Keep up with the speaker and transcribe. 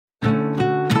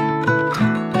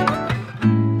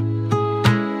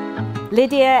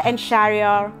Lydia and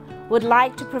Shahriyar would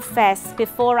like to profess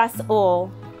before us all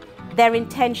their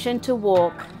intention to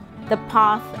walk the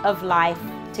path of life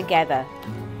together.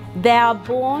 They are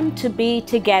born to be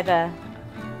together,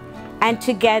 and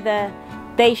together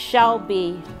they shall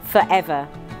be forever.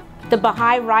 The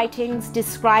Baha'i writings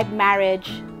describe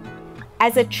marriage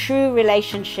as a true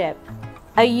relationship,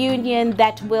 a union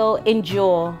that will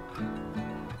endure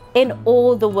in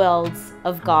all the worlds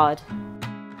of God.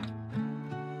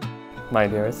 My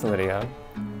dearest Lydia,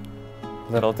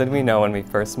 little did we know when we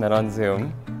first met on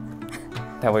Zoom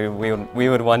that we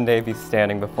would one day be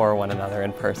standing before one another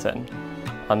in person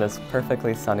on this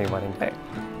perfectly sunny wedding day.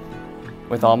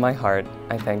 With all my heart,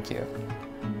 I thank you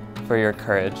for your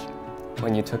courage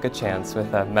when you took a chance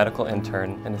with a medical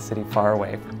intern in a city far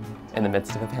away in the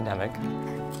midst of a pandemic,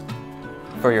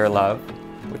 for your love,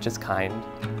 which is kind,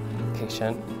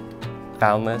 patient,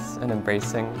 boundless, and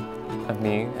embracing of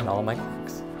me and all my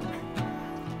quirks.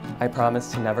 I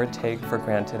promise to never take for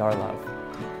granted our love.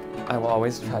 I will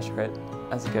always treasure it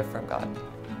as a gift from God.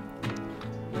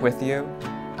 With you,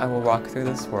 I will walk through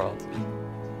this world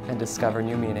and discover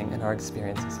new meaning in our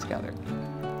experiences together.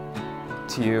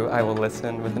 To you, I will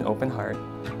listen with an open heart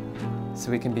so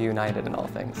we can be united in all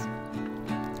things.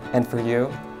 And for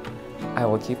you, I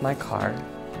will keep my car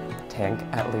tank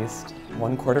at least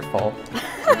 1/4 full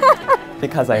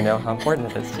because I know how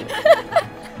important it is to you.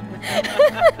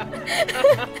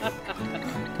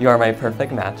 You are my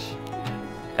perfect match,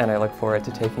 and I look forward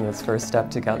to taking this first step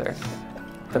together,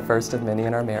 the first of many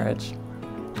in our marriage.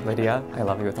 Lydia, I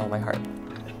love you with all my heart.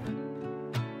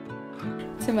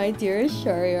 To my dearest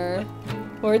Shahriyar,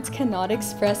 words cannot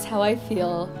express how I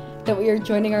feel that we are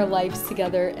joining our lives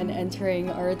together and entering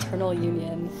our eternal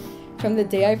union. From the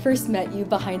day I first met you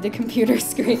behind a computer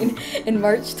screen in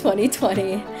March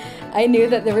 2020, I knew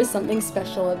that there was something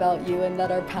special about you and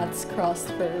that our paths crossed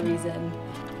for a reason.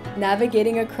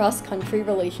 Navigating a cross-country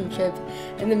relationship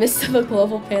in the midst of a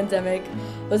global pandemic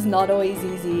was not always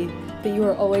easy, but you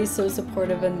were always so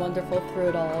supportive and wonderful through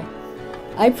it all.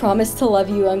 I promise to love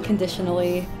you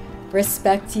unconditionally,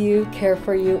 respect you, care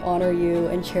for you, honor you,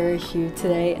 and cherish you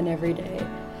today and every day.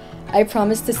 I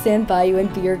promise to stand by you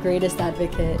and be your greatest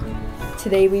advocate.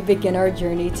 Today we begin our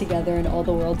journey together in all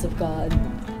the worlds of God.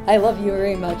 I love you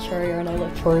very much, Shahriyar, and I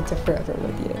look forward to forever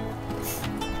with you.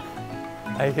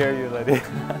 I hear you, Lydia.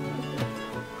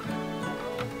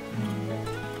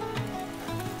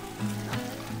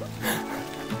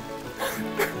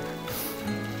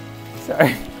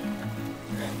 Sorry.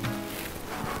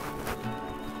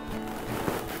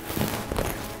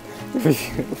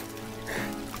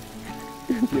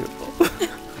 You're beautiful.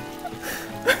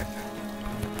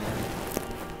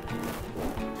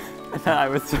 I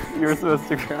thought you were supposed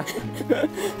to cry.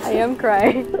 I am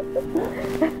crying.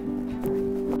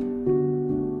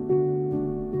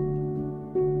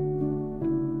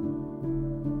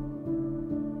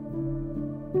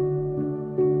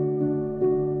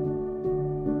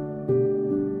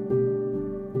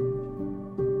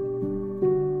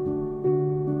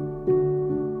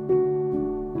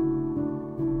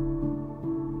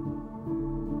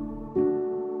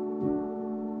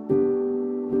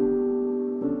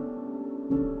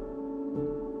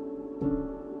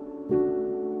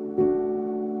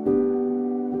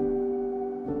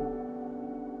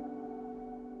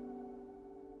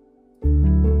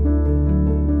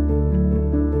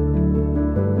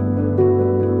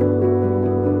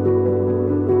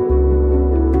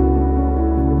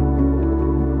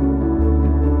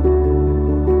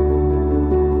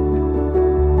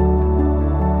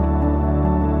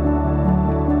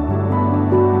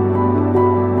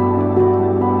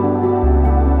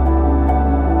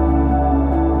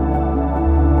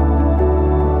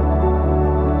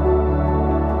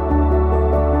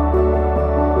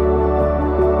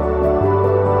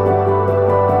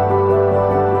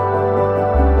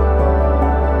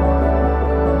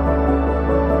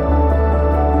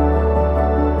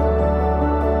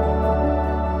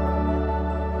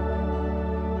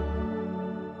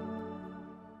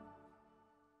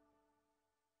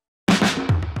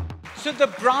 So the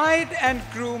bride and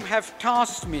groom have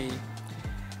tasked me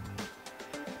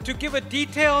to give a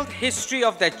detailed history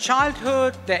of their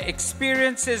childhood, their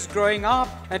experiences growing up,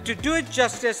 and to do it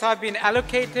justice, I've been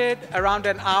allocated around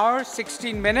an hour,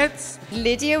 16 minutes.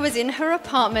 Lydia was in her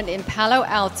apartment in Palo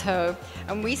Alto,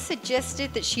 and we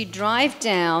suggested that she drive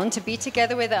down to be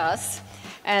together with us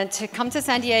and to come to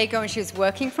San Diego, and she was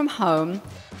working from home.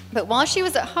 But while she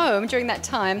was at home during that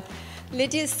time,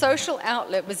 Lydia's social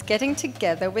outlet was getting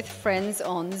together with friends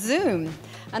on Zoom.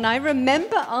 And I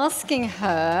remember asking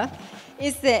her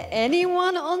is there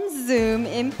anyone on Zoom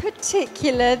in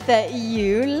particular that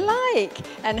you like?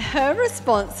 And her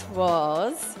response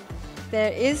was,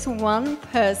 there is one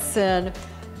person,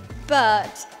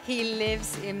 but he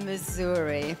lives in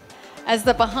Missouri. As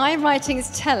the Baha'i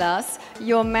writings tell us,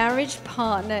 your marriage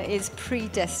partner is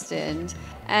predestined.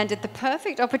 And if the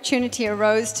perfect opportunity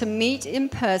arose to meet in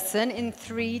person in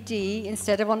 3D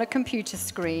instead of on a computer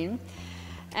screen,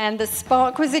 and the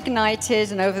spark was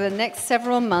ignited, and over the next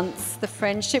several months, the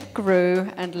friendship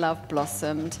grew and love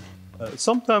blossomed.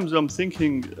 Sometimes I'm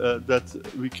thinking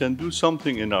that we can do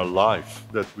something in our life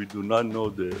that we do not know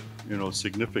the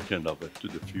significance of it to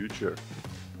the future,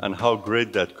 and how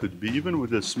great that could be, even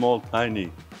with a small, tiny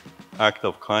act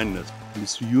of kindness.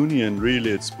 This union, really,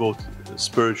 it's both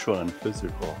spiritual and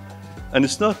physical. And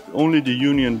it's not only the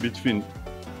union between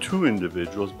two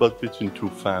individuals, but between two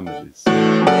families.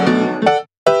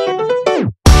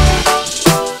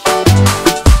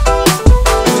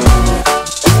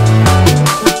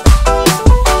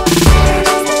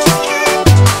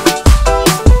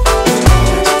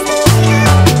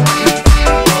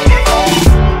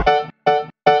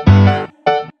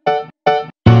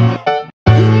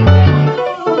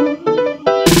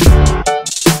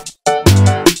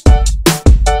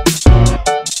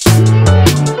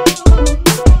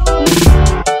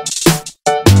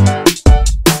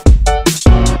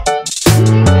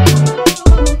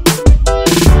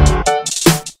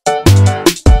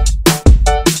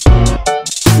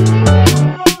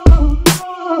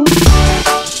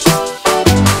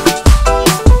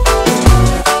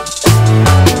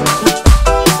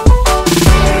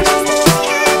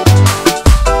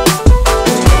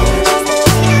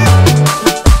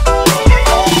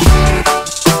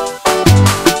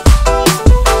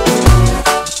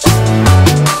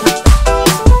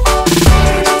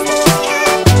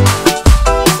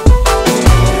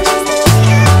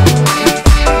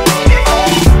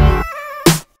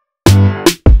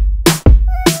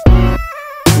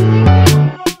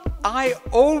 I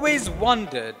always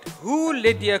wondered who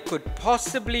Lydia could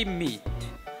possibly meet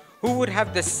who would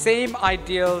have the same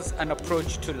ideals and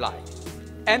approach to life.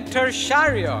 Enter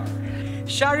Shahriyar.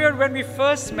 Shahriyar, when we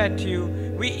first met you,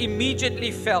 we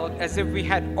immediately felt as if we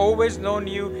had always known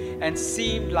you and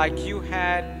seemed like you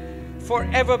had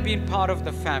forever been part of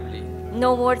the family.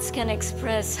 No words can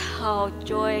express how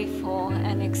joyful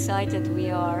and excited we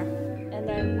are. And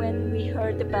then when we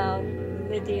heard about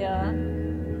Lydia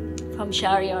from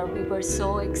Shahriyar, we were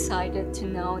so excited to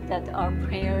know that our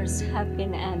prayers have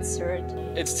been answered.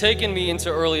 It's taken me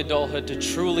into early adulthood to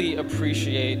truly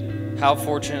appreciate how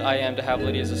fortunate I am to have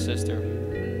Lydia as a sister.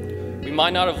 We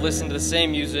might not have listened to the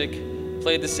same music,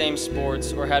 played the same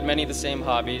sports, or had many of the same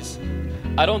hobbies.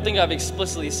 I don't think I've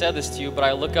explicitly said this to you, but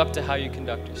I look up to how you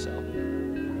conduct yourself.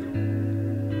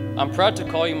 I'm proud to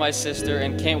call you my sister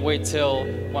and can't wait till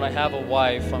when I have a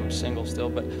wife, I'm single still,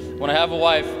 but when I have a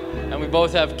wife and we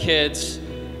both have kids,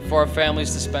 for our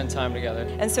families to spend time together.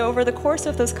 And so over the course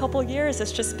of those couple years,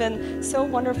 it's just been so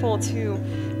wonderful to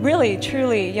really,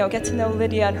 truly, get to know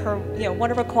Lydia and her,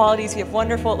 wonderful qualities. We have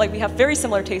wonderful, we have very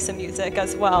similar tastes in music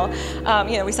as well.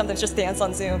 We sometimes just dance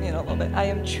on Zoom, a little bit. I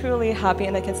am truly happy,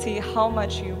 and I can see how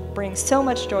much you bring so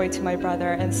much joy to my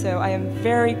brother, and so I am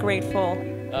very grateful.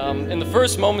 In the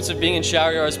first moments of being in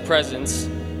Shahriyar's presence,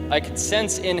 I could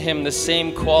sense in him the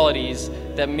same qualities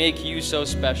that make you so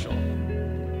special.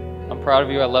 I'm proud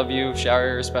of you, I love you,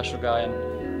 Shahriyar, you're a special guy,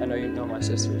 and I know you know my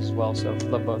sisters as well, so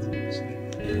love both of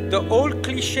you. The old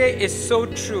cliche is so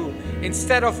true.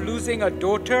 Instead of losing a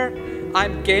daughter,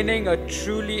 I'm gaining a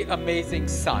truly amazing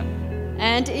son.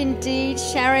 And indeed,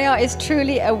 Shahriyar is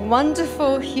truly a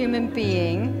wonderful human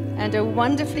being and a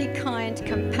wonderfully kind,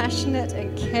 compassionate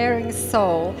and caring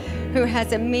soul who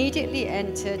has immediately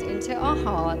entered into our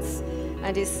hearts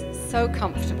and is so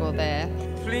comfortable there.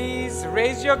 Please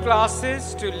raise your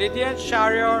glasses to Lydia and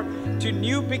Shahriyar, to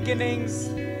new beginnings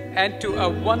and to a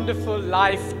wonderful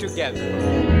life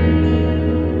together.